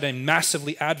Jesus had a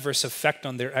massively adverse effect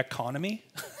on their economy.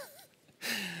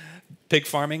 Pig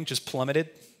farming just plummeted.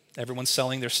 Everyone's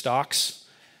selling their stocks.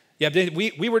 Yeah,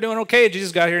 we were doing okay.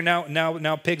 Jesus got here.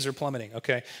 Now pigs are plummeting.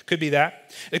 Okay, could be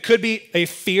that. It could be a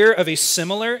fear of a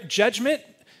similar judgment.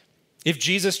 If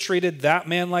Jesus treated that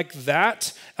man like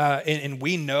that, and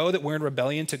we know that we're in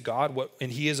rebellion to God,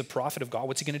 and he is a prophet of God,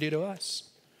 what's he going to do to us?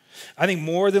 I think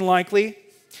more than likely,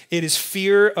 it is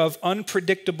fear of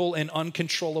unpredictable and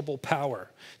uncontrollable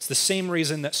power. It's the same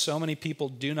reason that so many people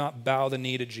do not bow the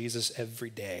knee to Jesus every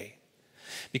day.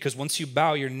 Because once you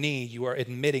bow your knee, you are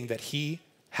admitting that he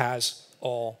has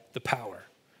all the power.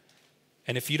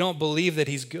 And if you don't believe that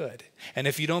he's good, and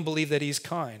if you don't believe that he's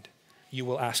kind, you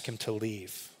will ask him to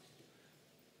leave.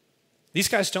 These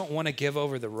guys don't want to give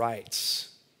over the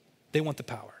rights. They want the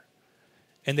power.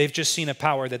 And they've just seen a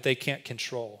power that they can't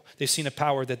control. They've seen a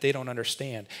power that they don't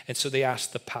understand. And so they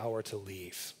ask the power to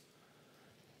leave.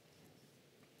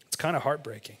 It's kind of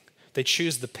heartbreaking. They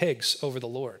choose the pigs over the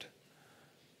Lord.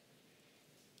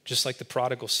 Just like the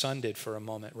prodigal son did for a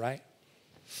moment, right?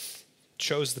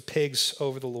 Chose the pigs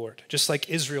over the Lord. Just like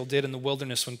Israel did in the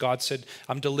wilderness when God said,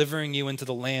 I'm delivering you into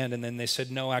the land. And then they said,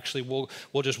 no, actually,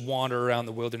 we'll just wander around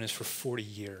the wilderness for 40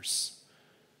 years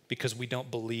because we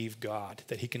don't believe God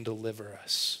that he can deliver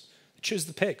us. Choose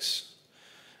the pigs.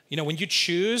 You know, when you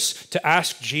choose to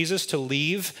ask Jesus to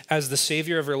leave as the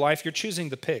savior of your life, you're choosing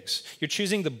the pigs. You're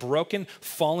choosing the broken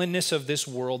fallenness of this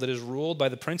world that is ruled by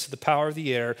the prince of the power of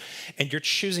the air, and you're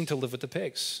choosing to live with the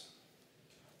pigs.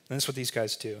 And that's what these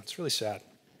guys do. It's really sad.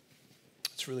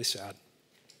 It's really sad.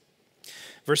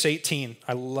 Verse 18,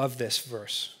 I love this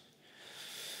verse.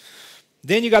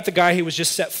 Then you got the guy who was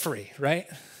just set free, right?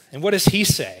 And what does he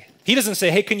say? He doesn't say,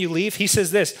 hey, can you leave? He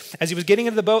says this, as he was getting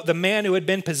into the boat, the man who had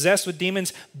been possessed with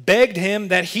demons begged him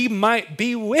that he might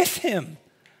be with him.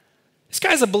 This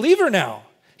guy's a believer now.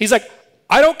 He's like,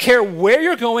 I don't care where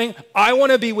you're going. I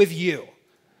want to be with you.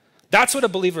 That's what a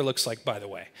believer looks like, by the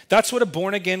way. That's what a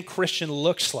born-again Christian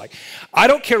looks like. I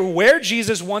don't care where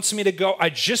Jesus wants me to go. I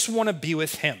just want to be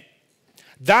with him.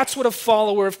 That's what a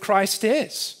follower of Christ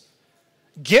is.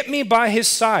 Get me by his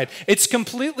side. It's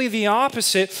completely the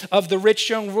opposite of the rich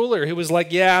young ruler who was like,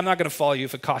 yeah, I'm not going to follow you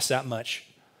if it costs that much.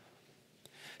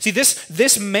 See,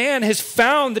 this man has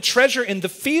found the treasure in the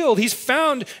field. He's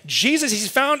found Jesus. He's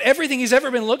found everything he's ever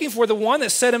been looking for, the one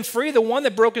that set him free, the one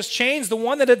that broke his chains, the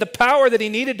one that had the power that he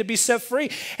needed to be set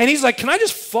free. And he's like, can I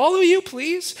just follow you,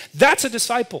 please? That's a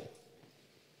disciple.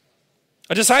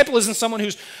 A disciple isn't someone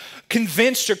who's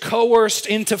convinced or coerced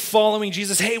into following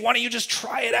Jesus. Hey, why don't you just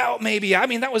try it out maybe? I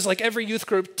mean, that was like every youth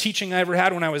group teaching I ever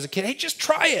had when I was a kid. Hey, just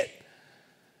try it.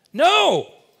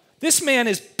 No, this man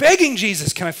is begging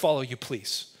Jesus, can I follow you,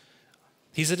 please?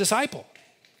 He's a disciple.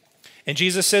 And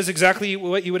Jesus says exactly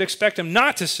what you would expect him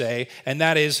not to say, and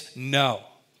that is, no,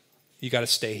 you got to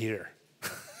stay here.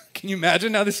 Can you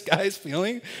imagine how this guy is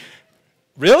feeling?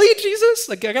 Really, Jesus?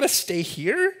 Like, I got to stay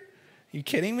here? Are you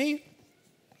kidding me?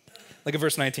 Look at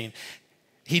verse 19.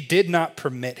 He did not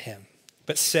permit him,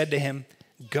 but said to him,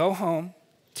 go home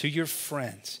to your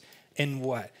friends and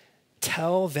what?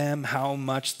 Tell them how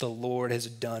much the Lord has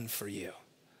done for you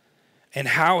and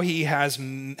how he has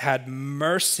had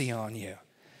mercy on you.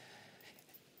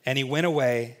 And he went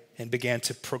away and began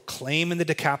to proclaim in the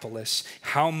Decapolis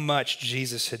how much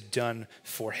Jesus had done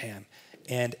for him.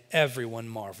 And everyone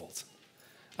marveled.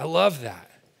 I love that.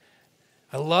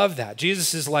 I love that.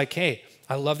 Jesus is like, hey,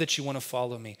 I love that you want to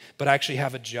follow me, but I actually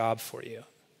have a job for you.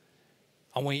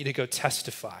 I want you to go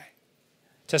testify.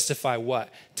 Testify what?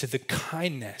 To the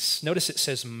kindness. Notice it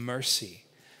says mercy.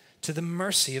 To the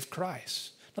mercy of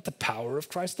Christ. Not the power of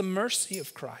Christ, the mercy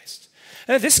of Christ.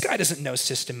 And this guy doesn't know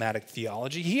systematic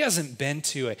theology. He hasn't been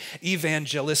to an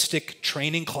evangelistic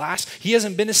training class. He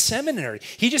hasn't been to seminary.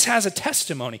 He just has a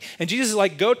testimony. And Jesus is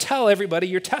like, go tell everybody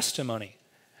your testimony.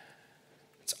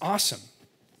 It's awesome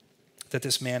that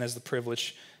this man has the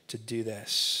privilege to do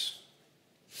this.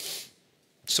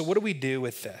 So what do we do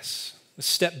with this? Let's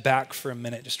step back for a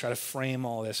minute, just try to frame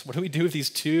all this. What do we do with these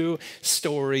two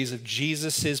stories of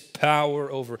Jesus' power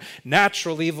over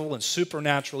natural evil and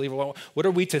supernatural evil? What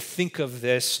are we to think of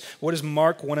this? What does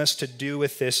Mark want us to do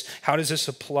with this? How does this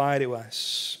apply to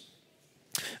us?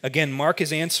 Again, Mark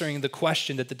is answering the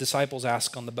question that the disciples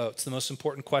ask on the boat. It's the most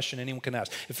important question anyone can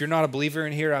ask. If you're not a believer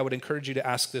in here, I would encourage you to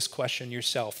ask this question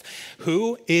yourself.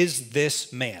 Who is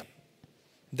this man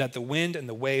that the wind and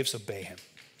the waves obey him?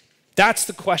 That's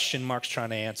the question Mark's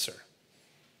trying to answer.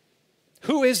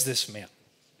 Who is this man?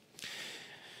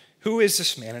 Who is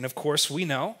this man? And of course, we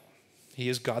know he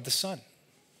is God the Son,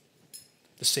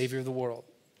 the Savior of the world,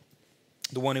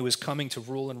 the one who is coming to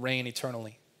rule and reign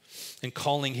eternally and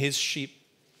calling his sheep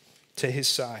to his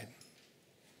side.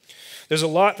 There's a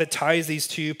lot that ties these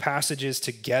two passages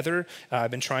together.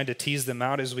 I've been trying to tease them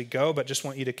out as we go, but just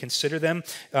want you to consider them.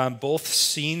 Both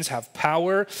scenes have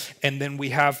power, and then we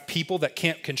have people that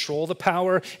can't control the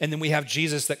power, and then we have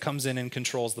Jesus that comes in and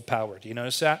controls the power. Do you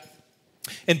notice that?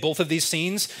 In both of these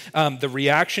scenes, the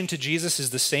reaction to Jesus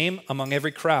is the same among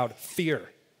every crowd: fear.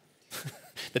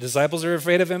 The disciples are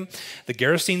afraid of him. The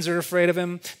Gerasenes are afraid of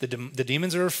him. The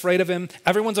demons are afraid of him.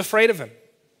 Everyone's afraid of him.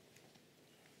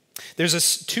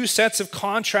 There's two sets of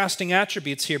contrasting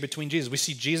attributes here between Jesus. We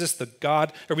see Jesus the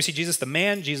God, or we see Jesus the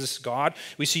man, Jesus God.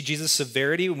 We see Jesus'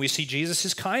 severity, and we see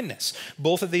Jesus' kindness.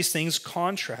 Both of these things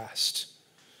contrast.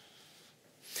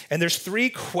 And there's three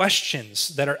questions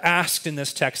that are asked in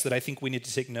this text that I think we need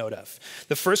to take note of.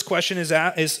 The first question is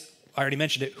I already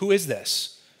mentioned it, who is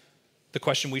this? The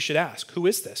question we should ask, who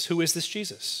is this? Who is this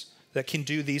Jesus that can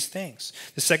do these things?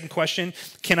 The second question,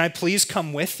 can I please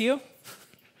come with you?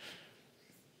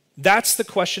 That's the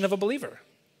question of a believer.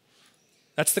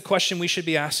 That's the question we should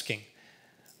be asking.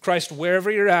 Christ,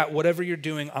 wherever you're at, whatever you're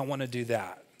doing, I want to do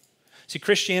that. See,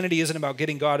 Christianity isn't about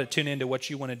getting God to tune into what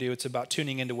you want to do. It's about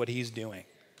tuning into what he's doing.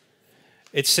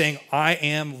 It's saying, I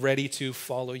am ready to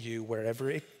follow you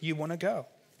wherever you want to go.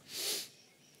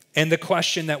 And the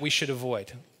question that we should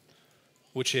avoid,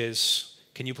 which is,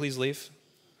 can you please leave?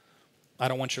 I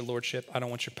don't want your lordship. I don't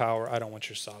want your power. I don't want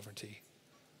your sovereignty.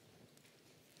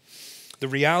 The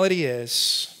reality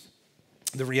is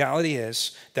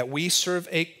that we serve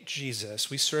a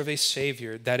Jesus, we serve a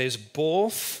Savior that is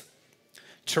both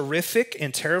terrific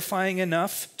and terrifying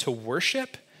enough to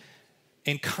worship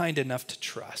and kind enough to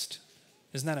trust.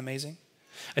 Isn't that amazing?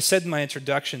 I said in my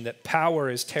introduction that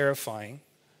power is terrifying,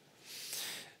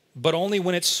 but only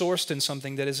when it's sourced in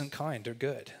something that isn't kind or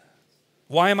good.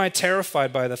 Why am I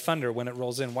terrified by the thunder when it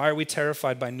rolls in? Why are we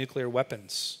terrified by nuclear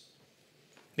weapons?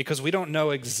 Because we don't know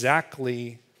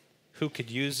exactly who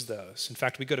could use those. In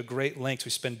fact, we go to great lengths.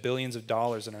 We spend billions of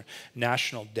dollars in our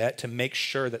national debt to make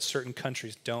sure that certain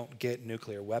countries don't get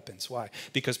nuclear weapons. Why?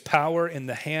 Because power in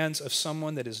the hands of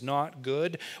someone that is not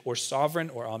good or sovereign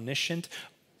or omniscient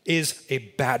is a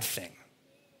bad thing.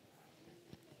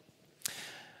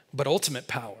 But ultimate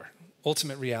power,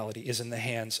 ultimate reality is in the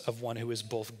hands of one who is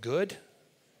both good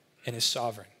and is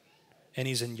sovereign. And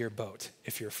he's in your boat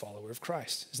if you're a follower of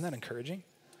Christ. Isn't that encouraging?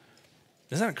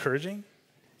 Isn't that encouraging?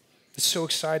 It's so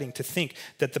exciting to think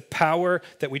that the power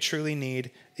that we truly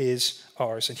need is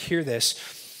ours. And hear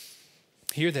this.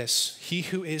 Hear this. He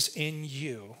who is in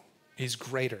you is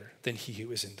greater than he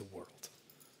who is in the world.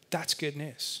 That's good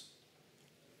news.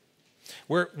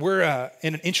 We're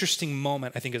in an interesting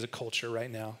moment, I think, as a culture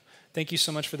right now. Thank you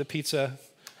so much for the pizza.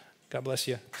 God bless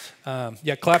you.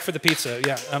 Yeah, clap for the pizza.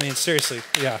 Yeah, I mean, seriously,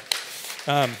 yeah.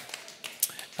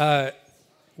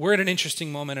 We're at an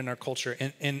interesting moment in our culture,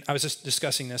 and I was just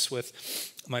discussing this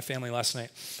with my family last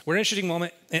night. We're at an interesting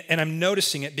moment, and I'm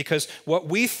noticing it because what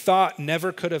we thought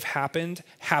never could have happened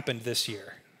this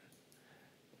year.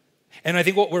 And I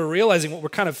think what we're realizing, what we're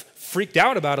kind of freaked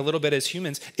out about a little bit as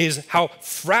humans, is how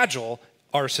fragile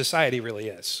our society really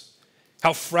is.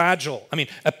 How fragile. I mean,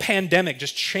 a pandemic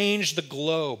just changed the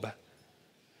globe.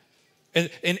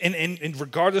 And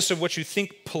regardless of what you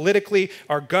think politically,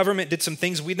 our government did some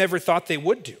things we never thought they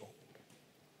would do.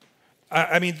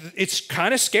 I mean, it's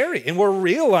kind of scary. And we're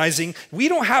realizing we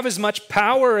don't have as much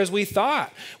power as we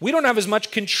thought. We don't have as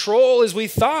much control as we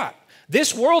thought.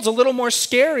 This world's a little more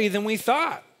scary than we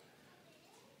thought.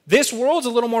 This world's a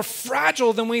little more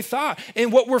fragile than we thought.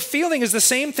 And what we're feeling is the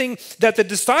same thing that the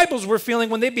disciples were feeling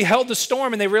when they beheld the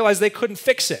storm and they realized they couldn't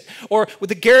fix it. Or what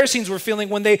the Gerasenes were feeling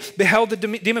when they beheld the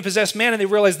demon-possessed man and they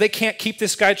realized they can't keep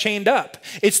this guy chained up.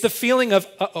 It's the feeling of,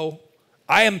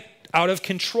 I am out of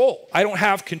control. I don't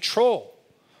have control.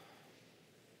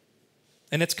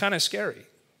 And it's kind of scary.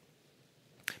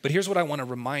 But here's what I want to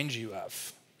remind you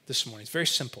of this morning. It's very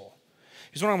simple.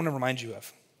 Here's what I want to remind you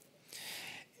of.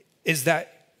 Is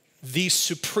that the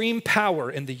supreme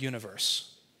power in the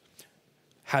universe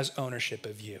has ownership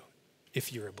of you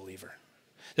if you're a believer.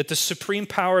 That the supreme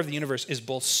power of the universe is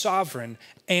both sovereign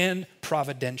and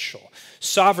providential.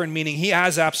 Sovereign meaning he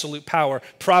has absolute power.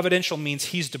 Providential means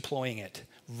he's deploying it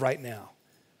right now.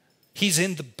 He's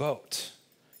in the boat.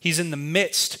 He's in the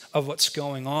midst of what's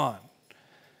going on.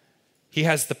 He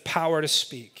has the power to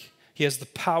speak. He has the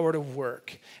power to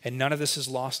work. And none of this is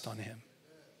lost on him.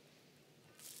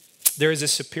 There is a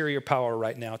superior power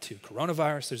right now to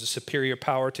coronavirus. There's a superior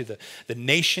power to the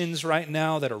nations right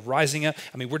now that are rising up.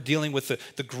 I mean, we're dealing with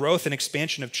the growth and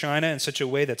expansion of China in such a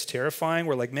way that's terrifying.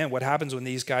 We're like, man, what happens when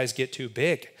these guys get too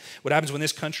big? What happens when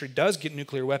this country does get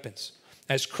nuclear weapons?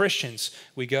 As Christians,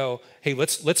 we go, hey,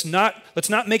 let's not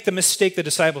make the mistake the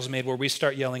disciples made where we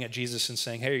start yelling at Jesus and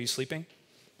saying, hey, are you sleeping?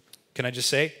 Can I just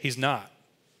say, he's not.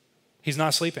 He's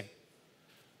not sleeping.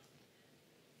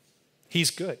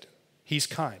 He's good. He's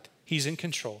kind. He's in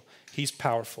control. He's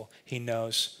powerful. He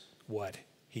knows what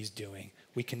he's doing.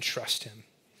 We can trust him.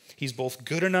 He's both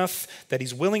good enough that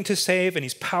he's willing to save, and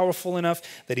he's powerful enough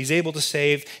that he's able to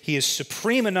save. He is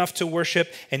supreme enough to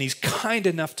worship, and he's kind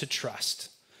enough to trust.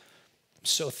 I'm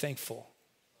so thankful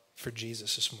for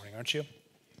Jesus this morning, aren't you?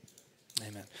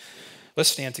 Amen. Let's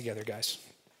stand together, guys.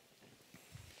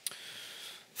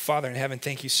 Father in heaven,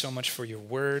 thank you so much for your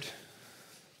word.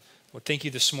 Lord, thank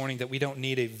you this morning that we don't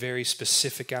need a very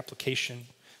specific application.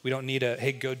 We don't need a,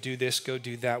 hey, go do this, go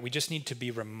do that. We just need to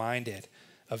be reminded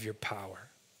of your power.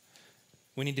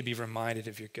 We need to be reminded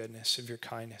of your goodness, of your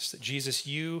kindness. That Jesus,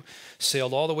 you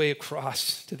sailed all the way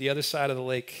across to the other side of the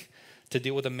lake to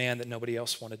deal with a man that nobody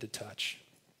else wanted to touch.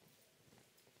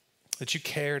 That you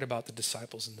cared about the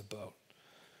disciples in the boat.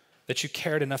 That you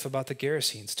cared enough about the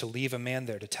Gerasenes to leave a man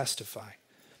there to testify.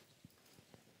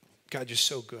 God, you're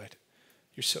so good.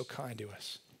 You're so kind to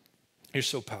us. You're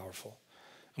so powerful.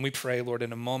 And we pray, Lord,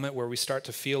 in a moment where we start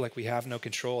to feel like we have no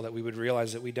control, that we would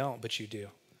realize that we don't, but you do.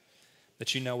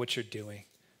 That you know what you're doing,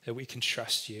 that we can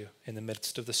trust you in the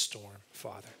midst of the storm,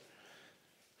 Father.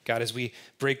 God, as we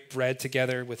break bread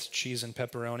together with cheese and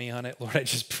pepperoni on it, Lord, I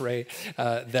just pray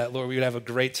that, Lord, we would have a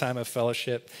great time of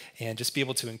fellowship and just be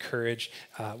able to encourage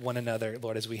one another,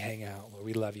 Lord, as we hang out. Lord,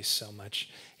 we love you so much.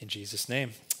 In Jesus'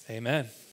 name, amen.